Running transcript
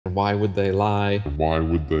Why would they lie? Why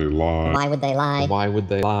would they lie? Why would they lie? Why would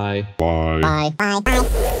they lie? Lie.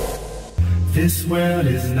 This world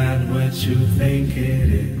is not what you think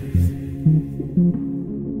it is.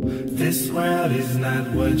 This world is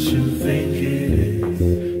not what you think it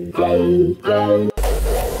is.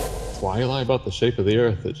 Why lie about the shape of the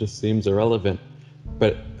earth? It just seems irrelevant.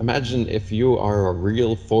 But imagine if you are a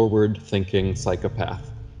real forward-thinking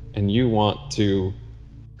psychopath and you want to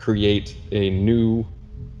create a new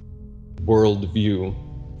worldview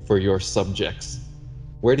for your subjects.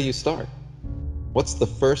 Where do you start? What's the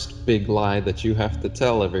first big lie that you have to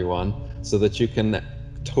tell everyone so that you can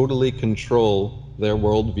totally control their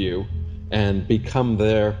worldview and become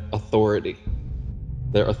their authority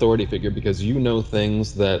figure, because you know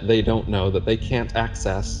things that they don't know, that they can't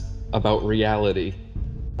access about reality,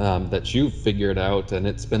 that you've figured out and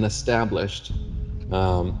it's been established,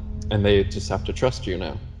 and they just have to trust you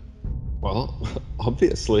now. Well,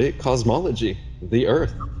 obviously, cosmology, the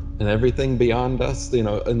Earth, and everything beyond us, you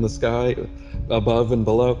know, in the sky, above and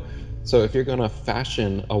below. So if you're going to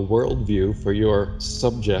fashion a worldview for your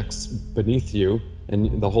subjects beneath you,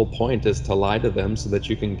 and the whole point is to lie to them so that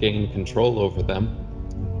you can gain control over them,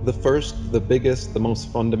 the first, the biggest, the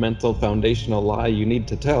most fundamental, foundational lie you need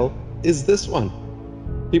to tell is this one.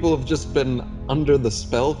 People have just been under the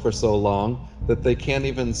spell for so long that they can't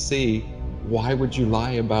even see, why would you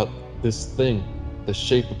lie about this thing, the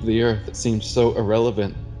shape of the earth? It seems so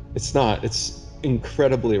irrelevant. It's not. It's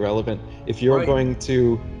incredibly relevant. If you're going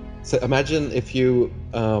to, so imagine if you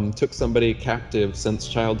took somebody captive since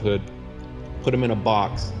childhood, put them in a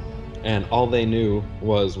box, and all they knew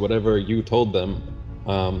was whatever you told them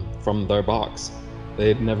from their box.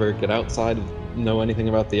 They'd never get outside, know anything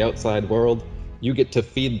about the outside world. You get to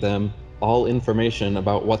feed them all information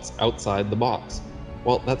about what's outside the box.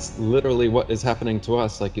 Well, that's literally what is happening to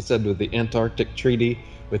us, like you said, with the Antarctic Treaty,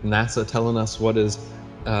 with NASA telling us what is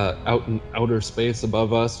out in outer space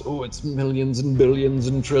above us. Oh, it's millions and billions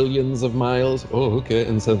and trillions of miles. Oh, okay.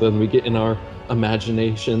 And so then we get in our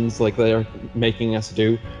imaginations like they are making us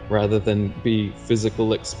do, rather than be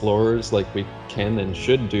physical explorers like we can and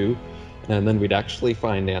should do. And then we'd actually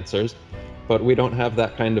find answers. But we don't have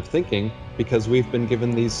that kind of thinking because we've been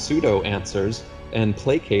given these pseudo answers and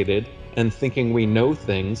placated and thinking we know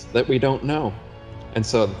things that we don't know. And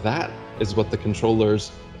so that is what the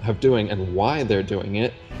controllers have doing, and why they're doing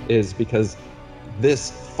it is because this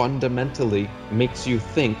fundamentally makes you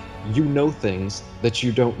think you know things that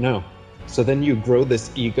you don't know. So then you grow this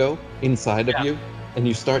ego inside of you, and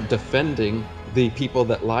you start defending the people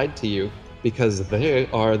that lied to you, because they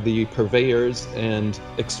are the purveyors and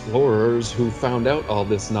explorers who found out all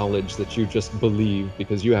this knowledge that you just believe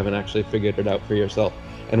because you haven't actually figured it out for yourself.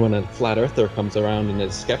 And when a flat earther comes around and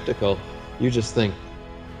is skeptical, you just think,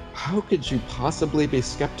 how could you possibly be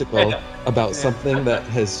skeptical about something that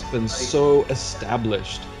has been so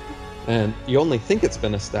established? And you only think it's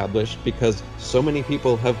been established because so many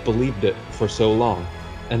people have believed it for so long.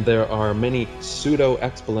 And there are many pseudo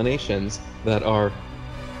explanations that are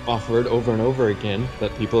offered over and over again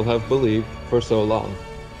that people have believed for so long.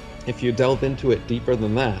 If you delve into it deeper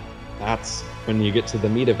than that, that's when you get to the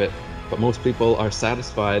meat of it. But most people are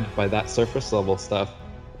satisfied by that surface level stuff,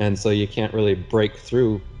 and so you can't really break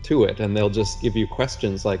through to it, and they'll just give you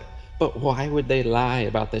questions like, but why would they lie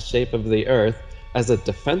about the shape of the earth, as a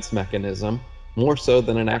defense mechanism, more so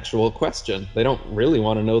than an actual question. They don't really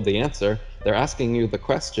want to know the answer. They're asking you the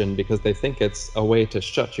question because they think it's a way to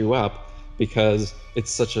shut you up, because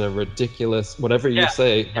it's such a ridiculous, whatever you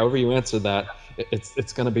say, however you answer that,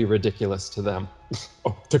 it's going to be ridiculous to them.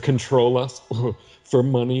 To control us for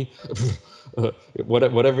money,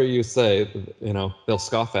 whatever you say, you know, they'll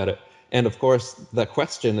scoff at it. And of course, the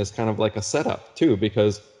question is kind of like a setup too,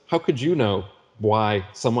 because how could you know why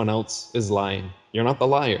someone else is lying? You're not the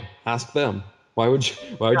liar. Ask them. Why would you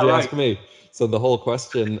ask me? So the whole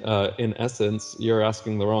question, in essence, you're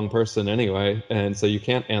asking the wrong person anyway, and so you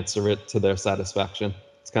can't answer it to their satisfaction.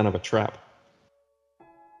 It's kind of a trap.